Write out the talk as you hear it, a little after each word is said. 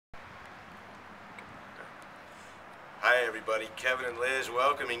Hi everybody, Kevin and Liz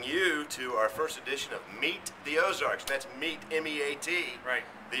welcoming you to our first edition of Meet the Ozarks. That's Meet, M-E-A-T. Right.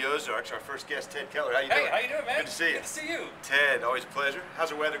 The Ozarks. Our first guest, Ted Keller. How you doing? Hey, how you doing, man? Good to see you. Good to see you. Ted, always a pleasure. How's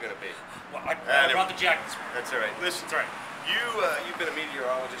the weather going to be? Well, I brought the jacket this morning. That's all right. Listen, That's right. you've been a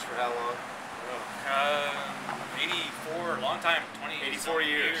meteorologist for how long? 84, long time, 84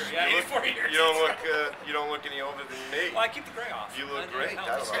 years. Yeah, 84 years. You don't look any older than me. Well, I keep the gray off. You look great. I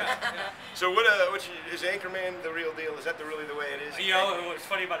love it. Yeah. So is Anchorman the real deal? Is that really the way it is? You know, what's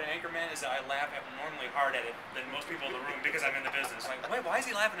funny about an Anchorman is that I laugh abnormally hard at it than most people in the room because I'm in the business. Like, wait, why is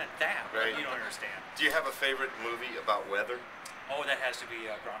he laughing at that? Right. You don't understand. Do you have a favorite movie about weather? Oh, that has to be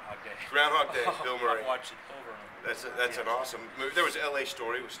Groundhog Day. Groundhog Day, Bill Murray. I've watched it over and over. That's an awesome movie. There was L.A.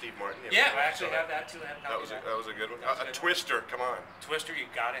 Story with Steve Martin. Yeah, I actually have that too. That was a good one. A Twister, come on. Twister, you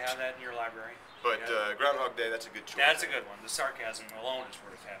got to have that in your library. But Groundhog Day, that's a good choice. That's a good one. The sarcasm alone is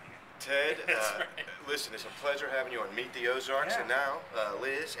worth having it. Ted, right. Listen, it's a pleasure having you on Meet the Ozarks. Yeah. And now,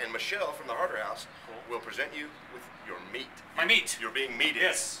 Liz and Michelle from the Harder House will present you with your meat. My meat. You're being meated.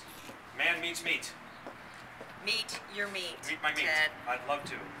 Yes. Man meets meat. Meet your meat. Meet my meat. Ted. I'd love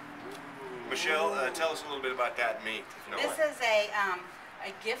to. Michelle, tell us a little bit about that meat, if you know This is a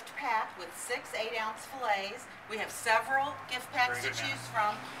gift pack with 6 8-ounce fillets. We have several gift packs to choose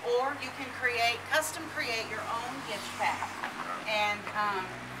from, or you can custom create your own gift pack. And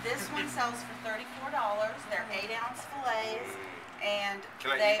this one sells for $34. They're 8-ounce fillets, and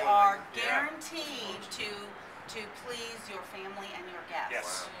they are guaranteed to please your family and your guests.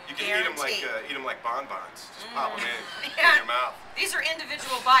 Yes. Wow. You can eat them like bonbons. Just pop them in your mouth. These are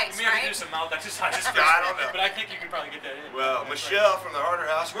individual bites, We have right? to do some mouth. I don't know. But I think you can probably get that in. Well, Michelle from the Harder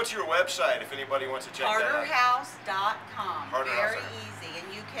House, what's your website if anybody wants to check that out? HarderHouse.com. Harder Very House. easy.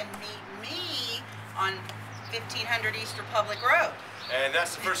 And you can meet me on 1500 Easter Public Road. And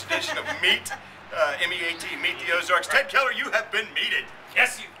that's the first edition of Meet, M-E-A-T, Meet the Ozarks. Ted Keller, you have been meated.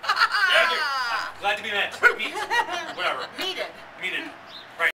 Yes, you. Yeah, I'm glad to be met. Meet. Whatever. Meet it. Meet it.